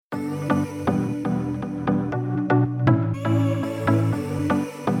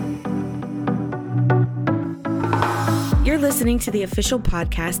listening to the official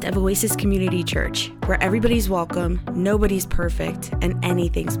podcast of Oasis Community Church, where everybody's welcome, nobody's perfect, and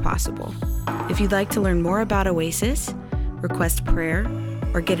anything's possible. If you'd like to learn more about Oasis, request prayer,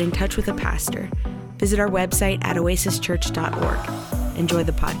 or get in touch with a pastor, visit our website at oasischurch.org. Enjoy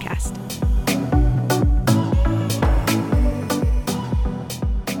the podcast.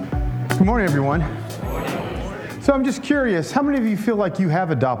 Good morning, everyone. So I'm just curious, how many of you feel like you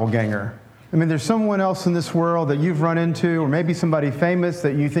have a doppelganger? I mean, there's someone else in this world that you've run into, or maybe somebody famous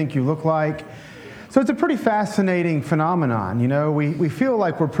that you think you look like. So it's a pretty fascinating phenomenon. You know, we feel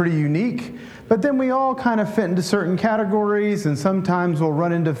like we're pretty unique, but then we all kind of fit into certain categories, and sometimes we'll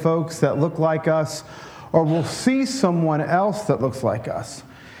run into folks that look like us, or we'll see someone else that looks like us.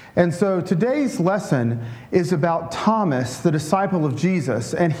 And so today's lesson is about Thomas, the disciple of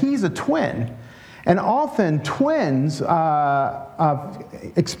Jesus, and he's a twin. And often twins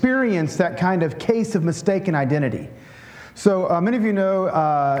experience that kind of case of mistaken identity. So many of you know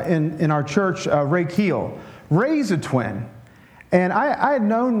in our church, Ray Keel. Ray's a twin. And I had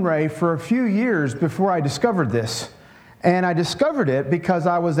known Ray for a few years before I discovered this. And I discovered it because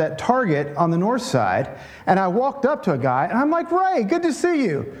I was at Target on the north side, and I walked up to a guy, and I'm like, Ray, good to see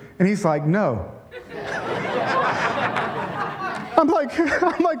you. And he's like, no. I'm like,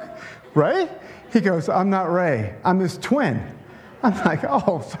 Ray? He goes, I'm not Ray, I'm his twin. I'm like,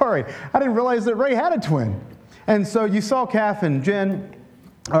 oh, sorry. I didn't realize that Ray had a twin. And so you saw Kath and Jen,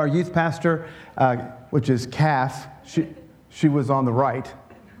 our youth pastor, which is Kath. She was on the right,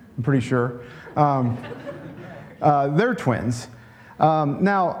 I'm pretty sure. They're twins.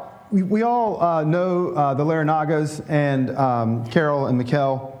 Now, we all know the Laranagas and Carol and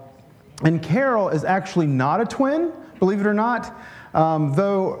Mikkel. And Carol is actually not a twin, believe it or not.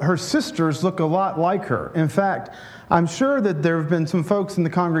 Though her sisters look a lot like her. In fact, I'm sure that there have been some folks in the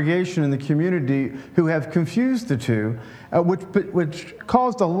congregation and the community who have confused the two, which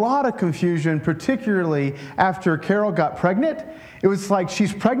caused a lot of confusion, particularly after Carol got pregnant. It was like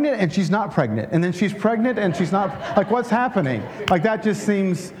she's pregnant and she's not pregnant, and then she's pregnant and she's not. Like, what's happening? Like, that just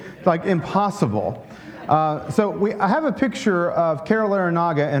seems like impossible. So I have a picture of Carol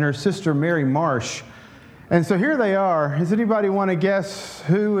Laranaga and her sister Mary Marsh. And so here they are. Does anybody want to guess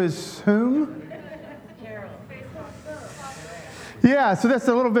who is whom? Carol. Yeah, so that's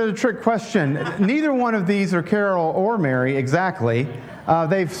a little bit of a trick question. Neither one of these are Carol or Mary, exactly.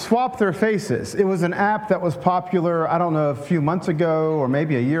 They've swapped their faces. It was an app that was popular, I don't know, a few months ago or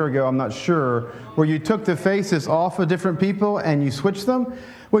maybe a year ago, I'm not sure, where you took the faces off of different people and you switched them,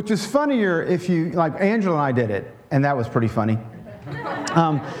 which is funnier if you, like Angela and I did it, and that was pretty funny.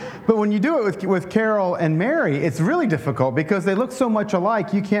 But when you do it with Carol and Mary, it's really difficult because they look so much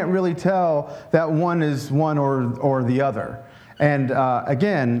alike, you can't really tell that one is one or the other. And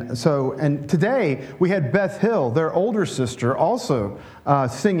and today we had Beth Hill, their older sister, also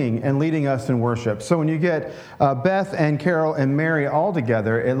singing and leading us in worship. So when you get Beth and Carol and Mary all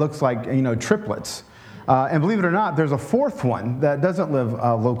together, it looks like, triplets. And believe it or not, there's a fourth one that doesn't live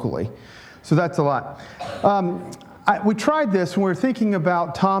locally. So that's a lot. We tried this when we were thinking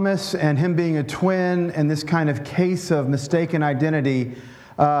about Thomas and him being a twin and this kind of case of mistaken identity.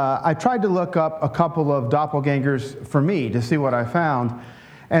 I tried to look up a couple of doppelgangers for me to see what I found.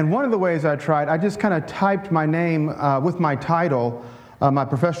 And one of the ways I tried, I just kind of typed my name with my title, my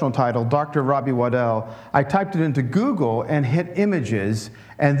professional title, Dr. Robbie Waddell. I typed it into Google and hit images,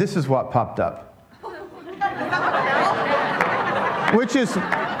 and this is what popped up. Which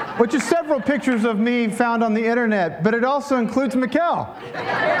is several pictures of me found on the internet, but it also includes Mikkel.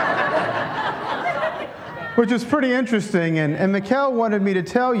 Which is pretty interesting, and Mikkel wanted me to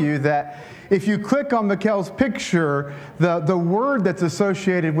tell you that if you click on Mikkel's picture, the word that's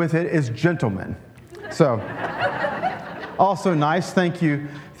associated with it is gentleman. So, also nice, thank you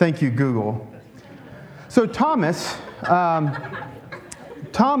Google. So Thomas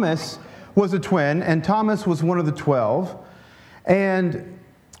was a twin, and Thomas was one of the 12, and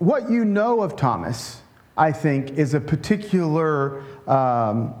what you know of Thomas, I think, is a particular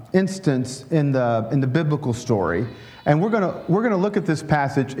instance in the biblical story, and we're gonna look at this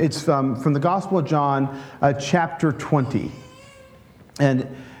passage. It's from the Gospel of John, chapter 20, and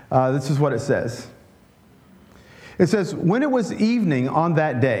this is what it says. It says, "When it was evening on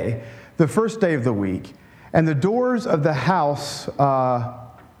that day, the first day of the week, and the doors of the house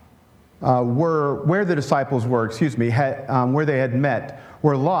where the disciples were, where they had met,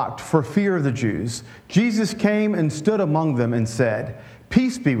 were locked for fear of the Jews. Jesus came and stood among them and said,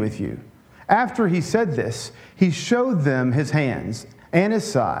 'Peace be with you.' After he said this, he showed them his hands and his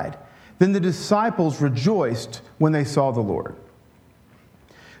side. Then the disciples rejoiced when they saw the Lord.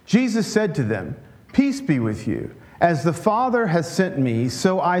 Jesus said to them, 'Peace be with you.' As the Father has sent me,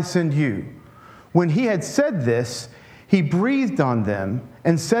 so I send you." When he had said this, he breathed on them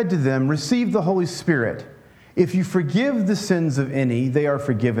and said to them, "Receive the Holy Spirit. If you forgive the sins of any, they are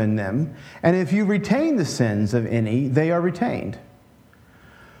forgiven them. And if you retain the sins of any, they are retained."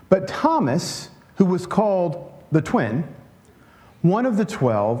 But Thomas, who was called the twin, one of the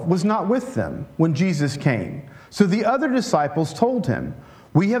 12, was not with them when Jesus came. So the other disciples told him,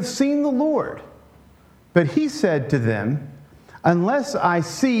 "We have seen the Lord." But he said to them, "Unless I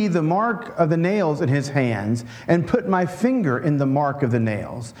see the mark of the nails in his hands, and put my finger in the mark of the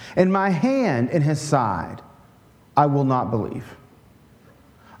nails, and my hand in his side, I will not believe."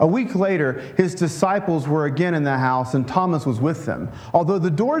 A week later, his disciples were again in the house, and Thomas was with them. Although the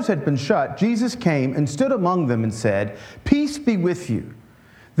doors had been shut, Jesus came and stood among them and said, "Peace be with you."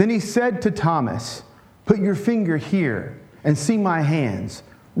 Then he said to Thomas, "Put your finger here and see my hands.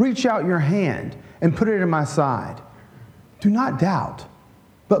 Reach out your hand and put it in my side. Do not doubt,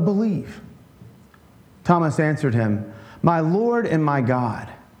 but believe." Thomas answered him, "My Lord and my God."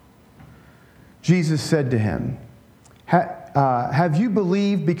 Jesus said to him, "Have you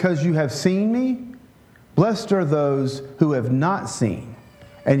believed because you have seen me? Blessed are those who have not seen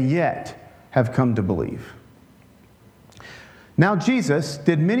and yet have come to believe." Now Jesus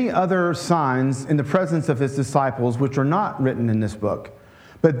did many other signs in the presence of his disciples, which are not written in this book.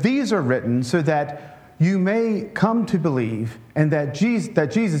 But these are written so that you may come to believe, and that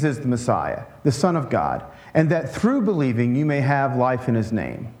Jesus is the Messiah, the Son of God, and that through believing you may have life in his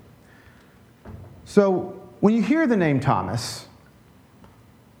name. So when you hear the name Thomas,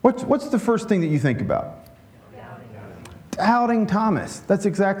 what's the first thing that you think about? Doubting Thomas. That's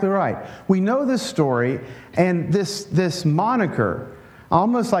exactly right. We know this story, and this moniker,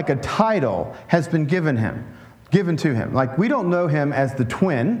 almost like a title, has been given to him. Like, we don't know him as the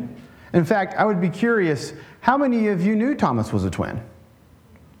twin. In fact, I would be curious, how many of you knew Thomas was a twin?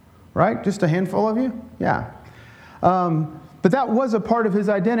 Right? Just a handful of you? Yeah. But that was a part of his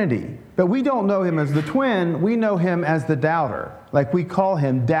identity. But we don't know him as the twin. We know him as the doubter. Like, we call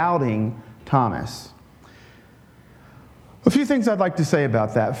him Doubting Thomas. A few things I'd like to say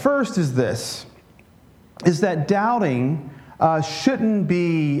about that. First is this, is that doubting shouldn't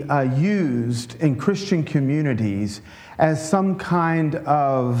be used in Christian communities as some kind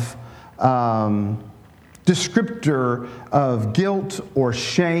of descriptor of guilt or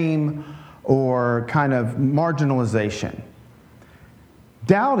shame or kind of marginalization.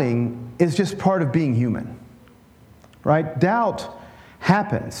 Doubting is just part of being human, right? Doubt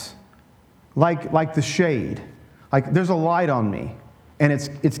happens like the shade. Like, there's a light on me, and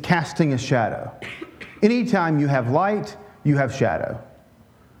it's casting a shadow. Anytime you have light, you have shadow.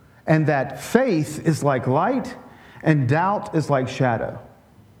 And that faith is like light, and doubt is like shadow.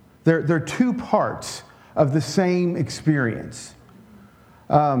 They're two parts of the same experience.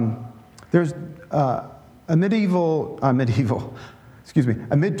 There's a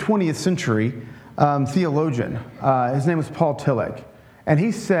mid-20th century theologian. His name was Paul Tillich. And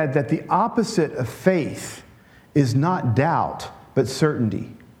he said that the opposite of faith is not doubt, but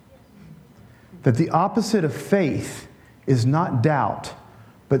certainty. That the opposite of faith is not doubt,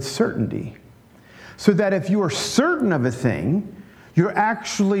 but certainty. So that if you are certain of a thing, you're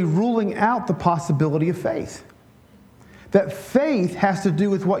actually ruling out the possibility of faith. That faith has to do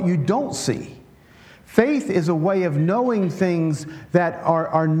with what you don't see. Faith is a way of knowing things that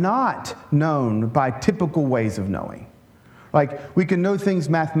are not known by typical ways of knowing. Like, we can know things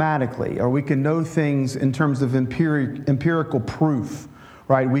mathematically, or we can know things in terms of empirical proof,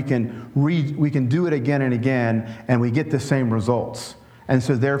 right? We can do it again and again, and we get the same results. And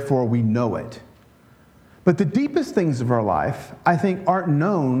so therefore we know it. But the deepest things of our life, I think, aren't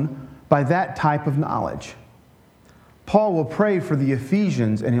known by that type of knowledge. Paul will pray for the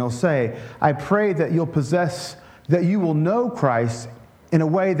Ephesians, and he'll say, "I pray that you will know Christ in a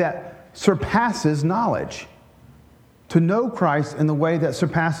way that surpasses knowledge." To know Christ in the way that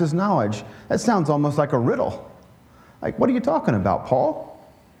surpasses knowledge. That sounds almost like a riddle. Like, what are you talking about, Paul?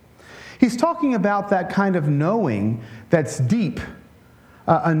 He's talking about that kind of knowing that's deep,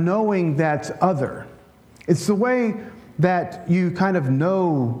 a knowing that's other. It's the way that you kind of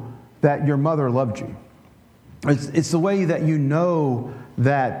know that your mother loved you. It's the way that you know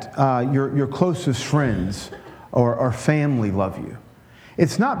that your closest friends or family love you.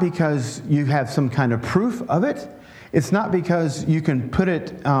 It's not because you have some kind of proof of it. It's not because you can put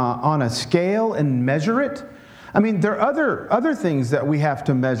it on a scale and measure it. I mean, there are other things that we have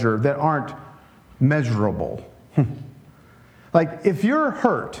to measure that aren't measurable. Like, if you're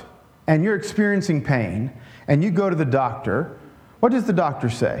hurt and you're experiencing pain and you go to the doctor, what does the doctor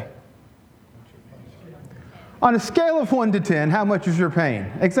say? On a scale of 1 to 10, how much is your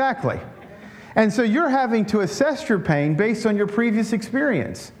pain? Exactly. And so you're having to assess your pain based on your previous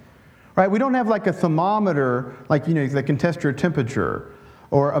experience, right? We don't have like a thermometer, like, that can test your temperature,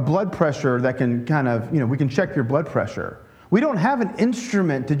 or a blood pressure that can kind of, we can check your blood pressure. We don't have an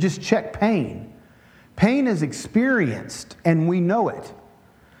instrument to just check pain. Pain is experienced, and we know it.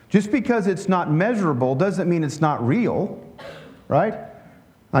 Just because it's not measurable doesn't mean it's not real, right?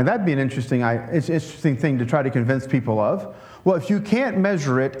 Like, that'd be an interesting thing to try to convince people of. Well, if you can't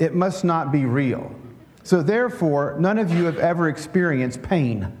measure it, it must not be real. So therefore, none of you have ever experienced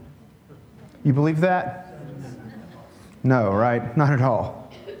pain. You believe that? No, right? Not at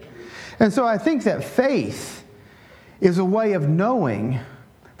all. And so I think that faith is a way of knowing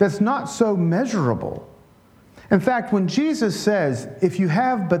that's not so measurable. In fact, when Jesus says, if you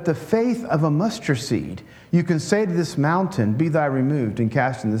have but the faith of a mustard seed, you can say to this mountain, be thou removed and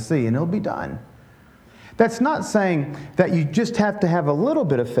cast in the sea, and it'll be done. That's not saying that you just have to have a little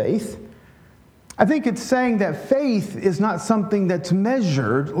bit of faith. I think it's saying that faith is not something that's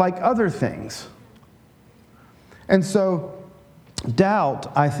measured like other things. And so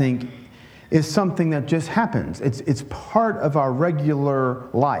doubt, I think, is something that just happens. It's part of our regular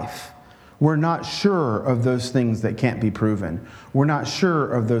life. We're not sure of those things that can't be proven. We're not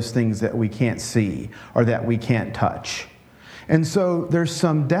sure of those things that we can't see or that we can't touch. And so there's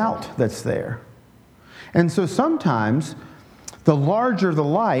some doubt that's there. And so sometimes the larger the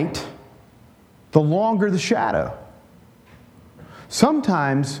light, the longer the shadow.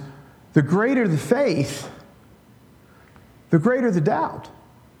 Sometimes the greater the faith, the greater the doubt.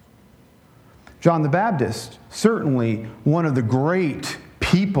 John the Baptist, certainly one of the great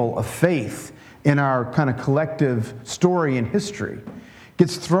people of faith in our kind of collective story and history,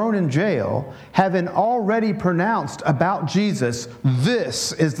 gets thrown in jail, having already pronounced about Jesus,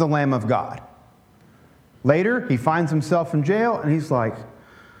 this is the Lamb of God. Later, he finds himself in jail, and he's like,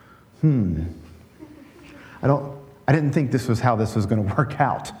 I didn't think this was how this was going to work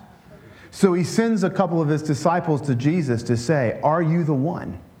out. So he sends a couple of his disciples to Jesus to say, are you the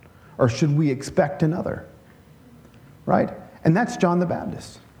one? Or should we expect another? Right? And that's John the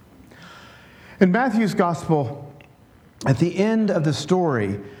Baptist. In Matthew's gospel, at the end of the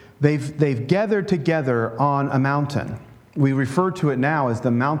story, they've gathered together on a mountain. We refer to it now as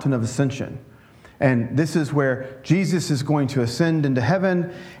the Mountain of Ascension. And this is where Jesus is going to ascend into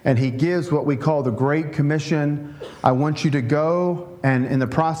heaven, and he gives what we call the Great Commission. I want you to go, and in the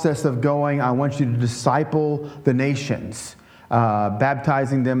process of going, I want you to disciple the nations,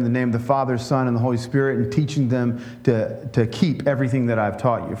 baptizing them in the name of the Father, Son, and the Holy Spirit, and teaching them to keep everything that I've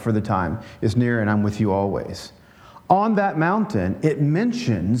taught you, for the time is near, and I'm with you always. On that mountain, it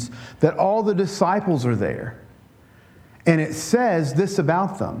mentions that all the disciples are there. And it says this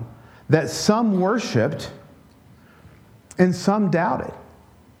about them, that some worshiped and some doubted.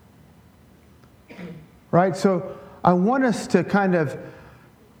 Right? So I want us to kind of,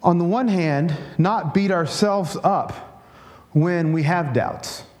 on the one hand, not beat ourselves up when we have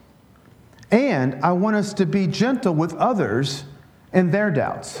doubts. And I want us to be gentle with others and their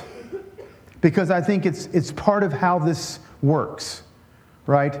doubts. Because I think it's part of how this works.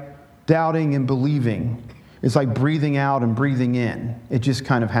 Right? Doubting and believing. It's like breathing out and breathing in. It just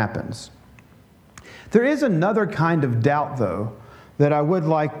kind of happens. There is another kind of doubt, though, that I would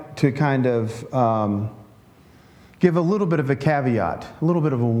like to kind of give a little bit of a caveat, a little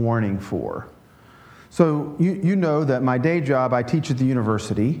bit of a warning for. So you know that my day job, I teach at the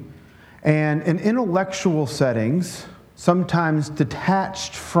university, and in intellectual settings, sometimes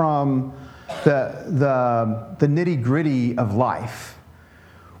detached from the nitty-gritty of life,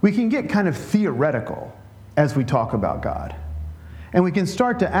 we can get kind of theoretical as we talk about God. And we can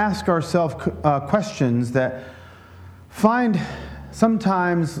start to ask ourselves questions that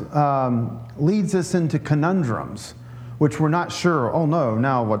sometimes leads us into conundrums, which we're not sure, oh no,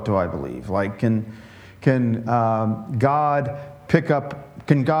 now what do I believe? Like, can God pick up,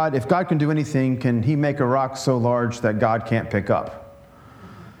 if God can do anything, can he make a rock so large that God can't pick up?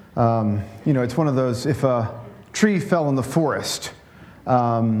 It's one of those, if a tree fell in the forest,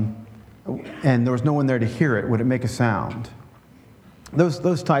 and there was no one there to hear it, would it make a sound?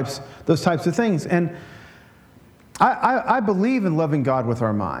 Those types of things. And I believe in loving God with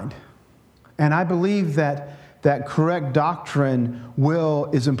our mind. And I believe that correct doctrine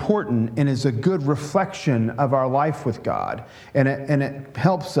is important and is a good reflection of our life with God. And it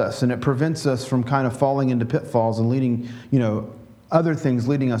helps us and it prevents us from kind of falling into pitfalls and leading, other things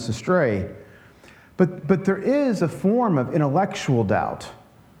leading us astray. But there is a form of intellectual doubt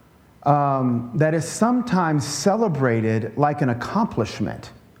that is sometimes celebrated like an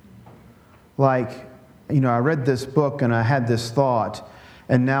accomplishment. Like, I read this book and I had this thought,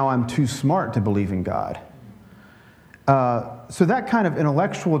 and now I'm too smart to believe in God. So that kind of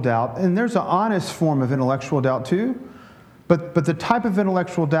intellectual doubt, and there's an honest form of intellectual doubt too, but the type of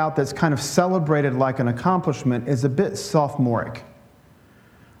intellectual doubt that's kind of celebrated like an accomplishment is a bit sophomoric.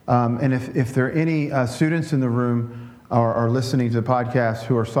 And if there are any students in the room or listening to the podcast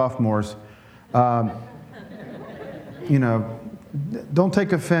who are sophomores, don't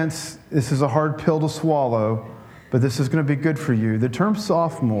take offense. This is a hard pill to swallow, but this is going to be good for you. The term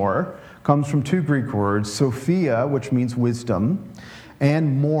sophomore comes from two Greek words, Sophia, which means wisdom,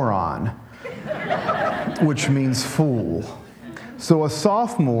 and moron, which means fool. So a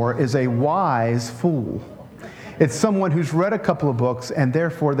sophomore is a wise fool. It's someone who's read a couple of books and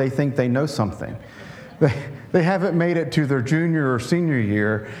therefore they think they know something. They haven't made it to their junior or senior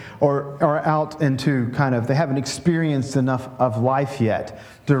year or out into they haven't experienced enough of life yet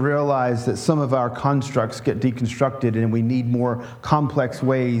to realize that some of our constructs get deconstructed and we need more complex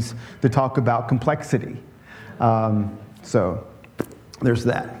ways to talk about complexity. So there's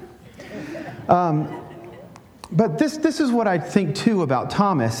that. But this is what I think too about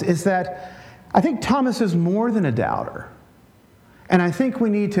Thomas, is that I think Thomas is more than a doubter. And I think we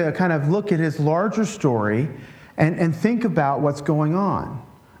need to kind of look at his larger story and think about what's going on.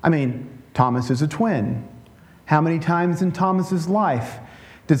 I mean, Thomas is a twin. How many times in Thomas's life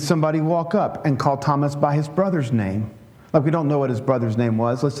did somebody walk up and call Thomas by his brother's name? Like, we don't know what his brother's name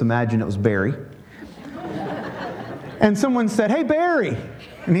was. Let's imagine it was Barry. And someone said, "Hey, Barry."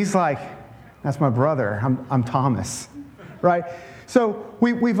 And he's like, "That's my brother. I'm Thomas." Right? So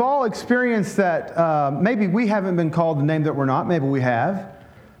we've all experienced that. Maybe we haven't been called the name that we're not. Maybe we have.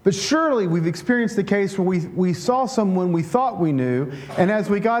 But surely we've experienced the case where we saw someone we thought we knew, and as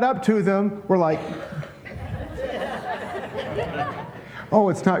we got up to them, we're like, "Oh,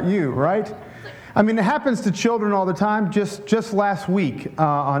 it's not you," right? I mean, it happens to children all the time. Just last week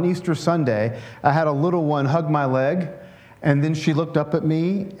on Easter Sunday, I had a little one hug my leg, and then she looked up at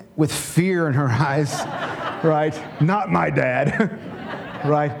me with fear in her eyes. Right? Not my dad.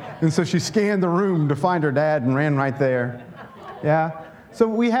 Right? And so she scanned the room to find her dad and ran right there. Yeah? So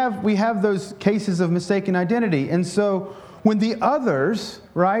we have those cases of mistaken identity. And so when the others,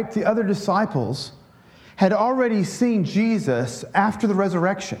 right, the other disciples, had already seen Jesus after the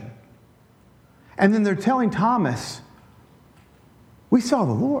resurrection, and then they're telling Thomas, "We saw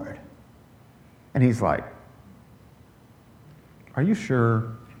the Lord." And he's like, "Are you sure?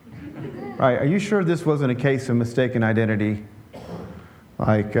 Right, are you sure this wasn't a case of mistaken identity?"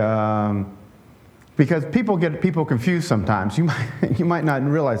 Because people confused sometimes. You might not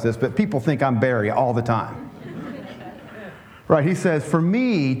realize this, but people think I'm Barry all the time. Right, he says, "For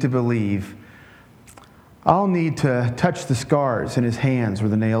me to believe, I'll need to touch the scars in his hands where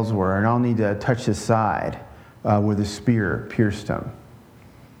the nails were, and I'll need to touch his side where the spear pierced him."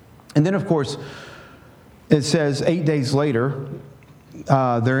 And then, of course, it says 8 days later,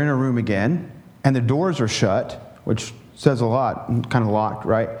 they're in a room again, and the doors are shut, which says a lot, kind of locked,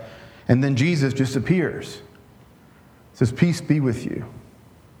 right? And then Jesus just appears. Says, "Peace be with you."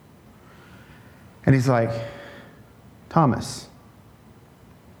 And he's like, "Thomas,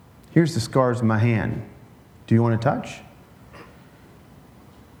 here's the scars in my hand. Do you want to touch?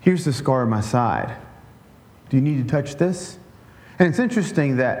 Here's the scar on my side. Do you need to touch this?" And it's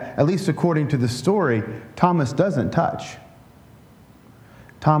interesting that, at least according to the story, Thomas doesn't touch.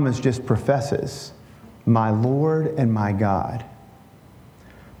 Thomas just professes, "My Lord and my God."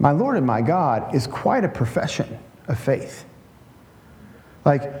 My Lord and my God is quite a profession of faith.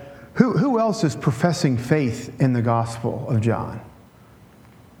 Like, who else is professing faith in the Gospel of John?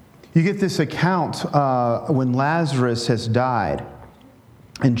 You get this account when Lazarus has died,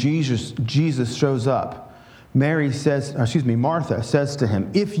 and Jesus shows up. Martha says to him,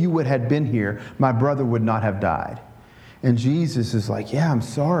 "If you would have been here, my brother would not have died." And Jesus is like, "Yeah, I'm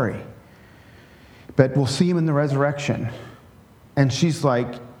sorry, but we'll see him in the resurrection." And she's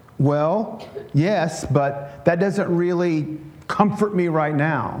like, "Well, yes, but that doesn't really comfort me right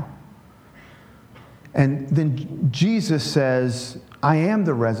now." And then Jesus says, "I am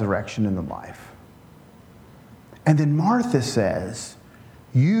the resurrection and the life." And then Martha says,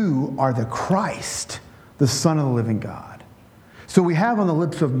 "You are the Christ, the Son of the living God." So we have on the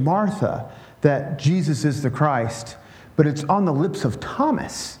lips of Martha that Jesus is the Christ, but it's on the lips of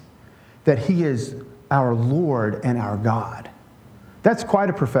Thomas that he is our Lord and our God. That's quite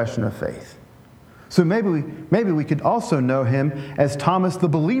a profession of faith. So maybe we could also know him as Thomas the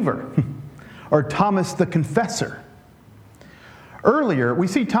believer or Thomas the confessor. Earlier, we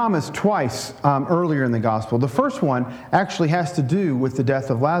see Thomas twice earlier in the gospel. The first one actually has to do with the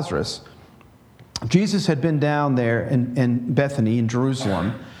death of Lazarus. Jesus had been down there in Bethany in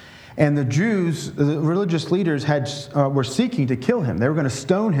Jerusalem, and the Jews, the religious leaders, were seeking to kill him. They were going to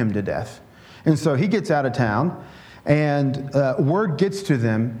stone him to death. And so he gets out of town, and word gets to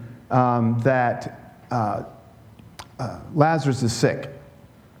them that Lazarus is sick.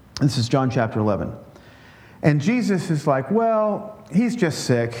 This is John chapter 11. And Jesus is like, well, he's just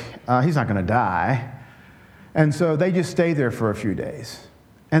sick. He's not going to die. And so they just stay there for a few days.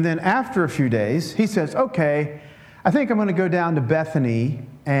 And then after a few days, he says, okay, I think I'm going to go down to Bethany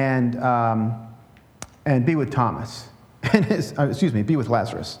and be with Thomas. And be with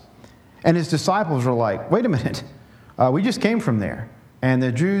Lazarus. And his disciples were like, wait a minute. We just came from there. And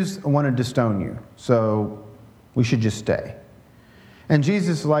the Jews wanted to stone you. So we should just stay. And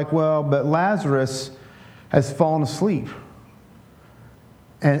Jesus is like, well, but Lazarus has fallen asleep.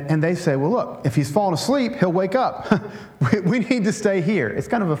 And they say, well, look, if he's fallen asleep, he'll wake up. We need to stay here. It's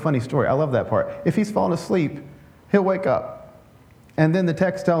kind of a funny story. I love that part. If he's fallen asleep, he'll wake up. And then the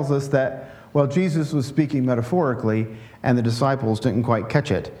text tells us that, well, Jesus was speaking metaphorically, and the disciples didn't quite catch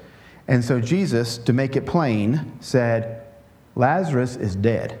it. And so Jesus, to make it plain, said, Lazarus is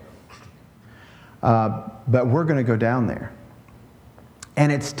dead. But we're going to go down there.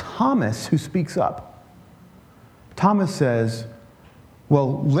 And it's Thomas who speaks up. Thomas says,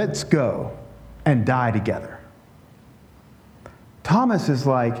 well, let's go and die together. Thomas is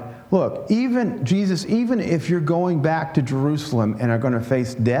like, look, even if you're going back to Jerusalem and are going to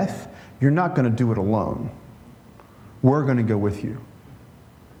face death, you're not going to do it alone. We're going to go with you.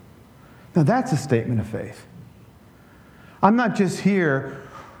 Now that's a statement of faith. I'm not just here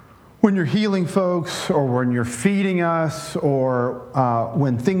when you're healing folks or when you're feeding us or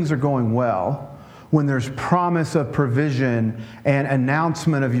when things are going well, when there's promise of provision and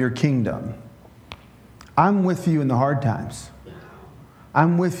announcement of your kingdom. I'm with you in the hard times.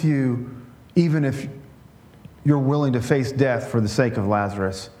 I'm with you even if you're willing to face death for the sake of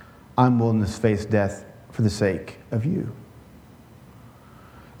Lazarus. I'm willing to face death for the sake of you.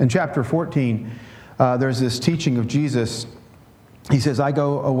 In chapter 14, there's this teaching of Jesus. He says, I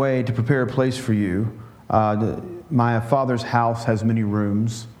go away to prepare a place for you. My Father's house has many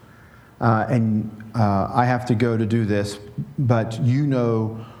rooms. And I have to go to do this, but you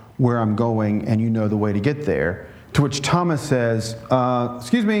know where I'm going and you know the way to get there. To which Thomas says,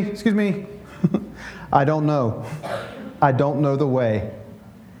 excuse me, I don't know. I don't know the way.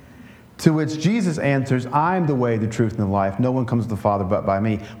 To which Jesus answers, I'm the way, the truth, and the life. No one comes to the Father but by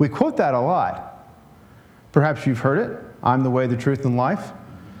me. We quote that a lot. Perhaps you've heard it. I'm the way, the truth, and life.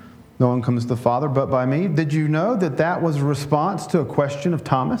 No one comes to the Father but by me. Did you know that was a response to a question of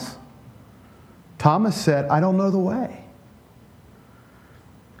Thomas? Thomas said, I don't know the way.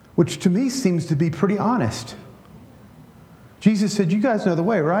 Which to me seems to be pretty honest. Jesus said, you guys know the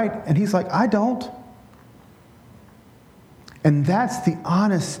way, right? And he's like, I don't. And that's the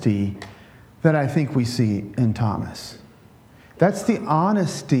honesty that I think we see in Thomas. That's the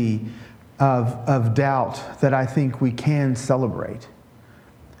honesty of doubt that I think we can celebrate.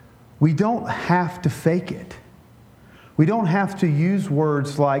 We don't have to fake it. We don't have to use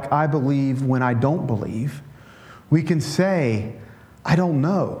words like, I believe when I don't believe. We can say, I don't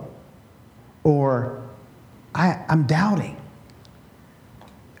know, or I'm doubting.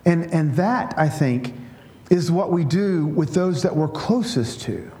 And that, I think, is what we do with those that we're closest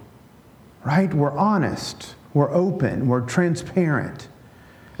to, right? We're honest, we're open, we're transparent.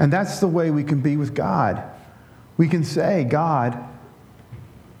 And that's the way we can be with God. We can say, God,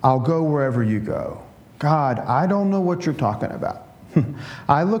 I'll go wherever you go. God, I don't know what you're talking about.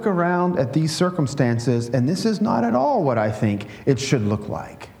 I look around at these circumstances, and this is not at all what I think it should look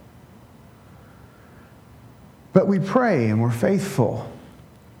like. But we pray and we're faithful.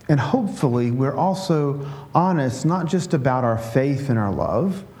 And hopefully we're also honest, not just about our faith and our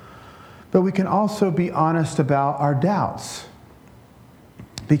love, but we can also be honest about our doubts.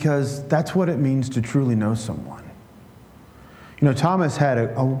 Because that's what it means to truly know someone. You know, Thomas had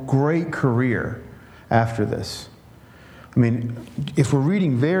a great career after this. I mean, if we're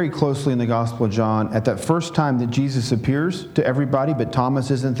reading very closely in the Gospel of John, at that first time that Jesus appears to everybody, but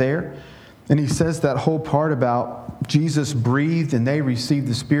Thomas isn't there, and he says that whole part about Jesus breathed and they received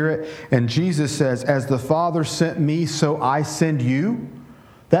the Spirit, and Jesus says, as the Father sent me, so I send you.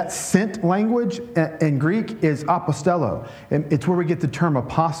 That sent language in Greek is apostello. It's where we get the term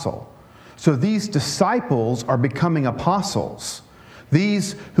apostle. So these disciples are becoming apostles.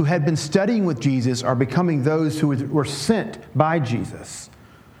 These who had been studying with Jesus are becoming those who were sent by Jesus.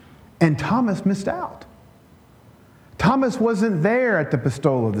 And Thomas missed out. Thomas wasn't there at the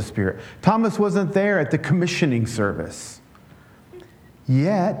bestowal of the Spirit. Thomas wasn't there at the commissioning service.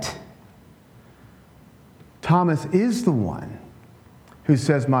 Yet, Thomas is the one who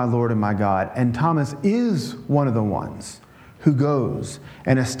says, "My Lord and my God." And Thomas is one of the ones who goes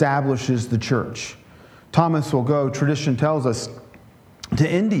and establishes the church. Thomas will go, tradition tells us, to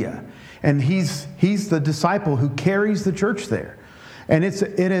India. And he's the disciple who carries the church there. And it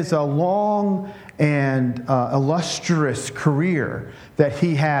is a long and illustrious career that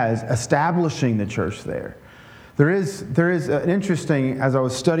he has establishing the church there. There is an interesting, as I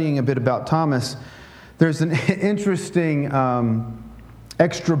was studying a bit about Thomas, there's an interesting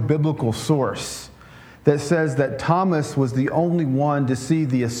extra biblical source that says that Thomas was the only one to see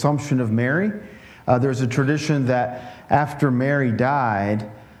the Assumption of Mary. There's a tradition that after Mary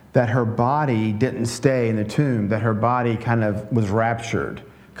died, that her body didn't stay in the tomb, that her body kind of was raptured,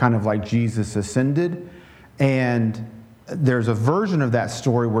 kind of like Jesus ascended. And there's a version of that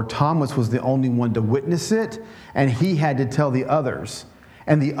story where Thomas was the only one to witness it, and he had to tell the others.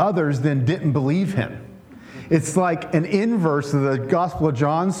 And the others then didn't believe him. It's like an inverse of the Gospel of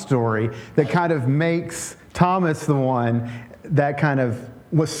John story that kind of makes Thomas the one that kind of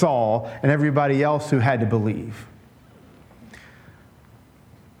was Saul and everybody else who had to believe.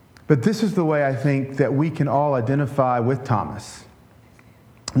 But this is the way I think that we can all identify with Thomas.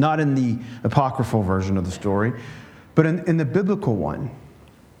 Not in the apocryphal version of the story, but in the biblical one.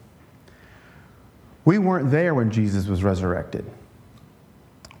 We weren't there when Jesus was resurrected.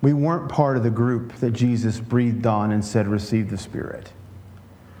 We weren't part of the group that Jesus breathed on and said, "Receive the Spirit."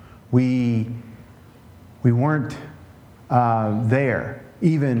 We weren't there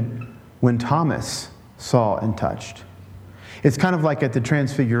even when Thomas saw and touched. It's kind of like at the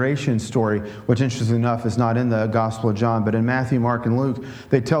Transfiguration story, which interestingly enough is not in the Gospel of John, but in Matthew, Mark, and Luke,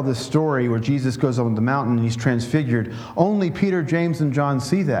 they tell this story where Jesus goes up on the mountain and he's transfigured. Only Peter, James, and John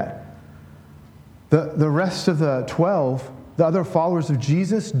see that. The rest of the 12, the other followers of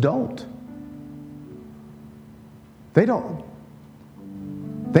Jesus, don't. They don't.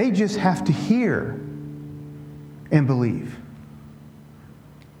 They just have to hear and believe.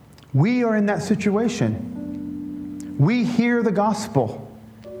 We are in that situation. We hear the gospel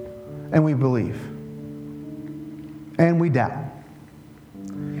and we believe. And we doubt.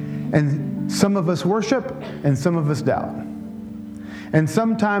 And some of us worship and some of us doubt. And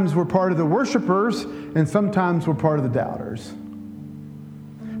sometimes we're part of the worshipers and sometimes we're part of the doubters.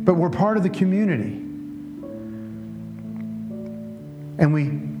 But we're part of the community. And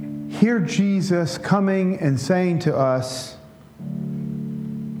we hear Jesus coming and saying to us,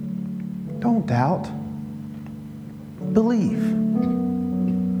 "Don't doubt. Believe.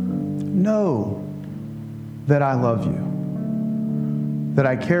 Know that I love you, that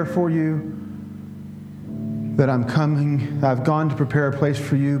I care for you, that I'm coming. I've gone to prepare a place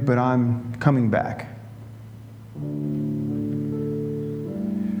for you, but I'm coming back."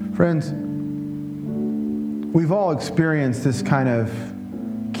 Friends, we've all experienced this kind of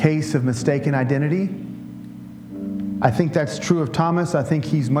case of mistaken identity. I think that's true of Thomas. I think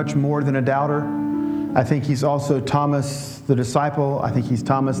he's much more than a doubter. I think he's also Thomas the disciple. I think he's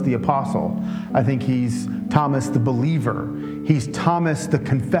Thomas the apostle. I think he's Thomas the believer. He's Thomas the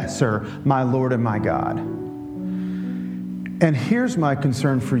confessor, "My Lord and my God." And here's my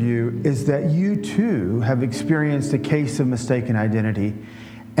concern for you, is that you too have experienced a case of mistaken identity.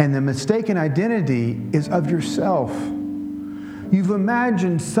 And the mistaken identity is of yourself. You've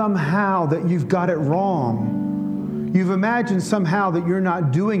imagined somehow that you've got it wrong. You've imagined somehow that you're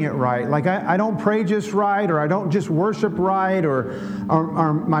not doing it right. Like, I don't pray just right, or I don't just worship right, or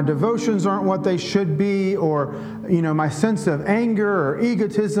my devotions aren't what they should be, or my sense of anger or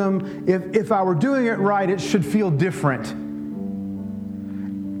egotism. If I were doing it right, it should feel different.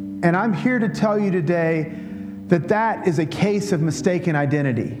 And I'm here to tell you today that that is a case of mistaken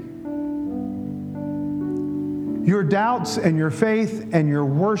identity. Your doubts and your faith and your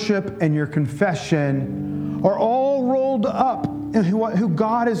worship and your confession are all rolled up in who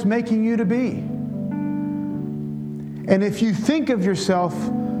God is making you to be. And if you think of yourself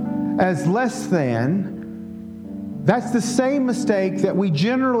as less than, that's the same mistake that we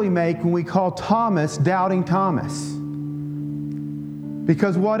generally make when we call Thomas Doubting Thomas.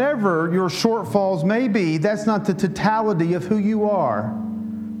 Because whatever your shortfalls may be, that's not the totality of who you are.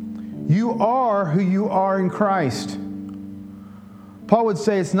 You are who you are in Christ. Paul would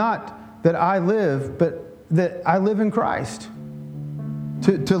say it's not that I live, but that I live in Christ.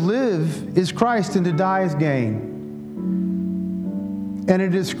 To live is Christ and to die is gain. And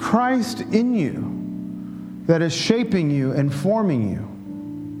it is Christ in you that is shaping you and forming you.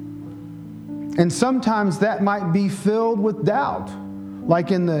 And sometimes that might be filled with doubt,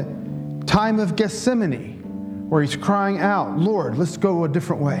 like in the time of Gethsemane, where he's crying out, "Lord, let's go a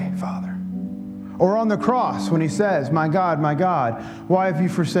different way, Father." Or on the cross when he says, my God, why have you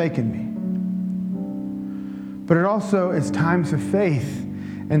forsaken me? But it also is times of faith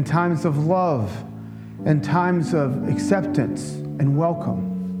and times of love and times of acceptance and welcome.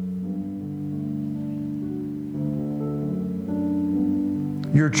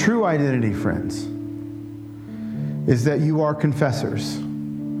 Your true identity, friends, is that you are confessors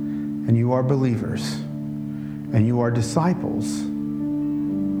and you are believers and you are disciples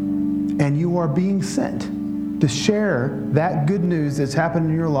and you are being sent to share that good news that's happened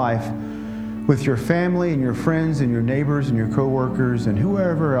in your life with your family and your friends and your neighbors and your coworkers and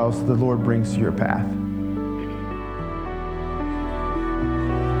whoever else the Lord brings to your path.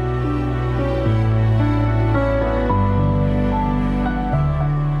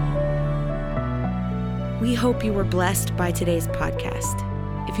 We hope you were blessed by today's podcast.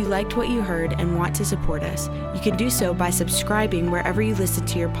 If you liked what you heard and want to support us, you can do so by subscribing wherever you listen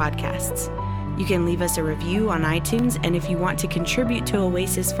to your podcasts. You can leave us a review on iTunes, and if you want to contribute to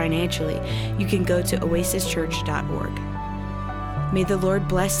Oasis financially, you can go to oasischurch.org. May the Lord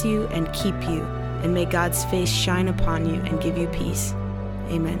bless you and keep you, and may God's face shine upon you and give you peace.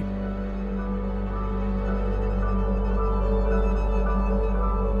 Amen.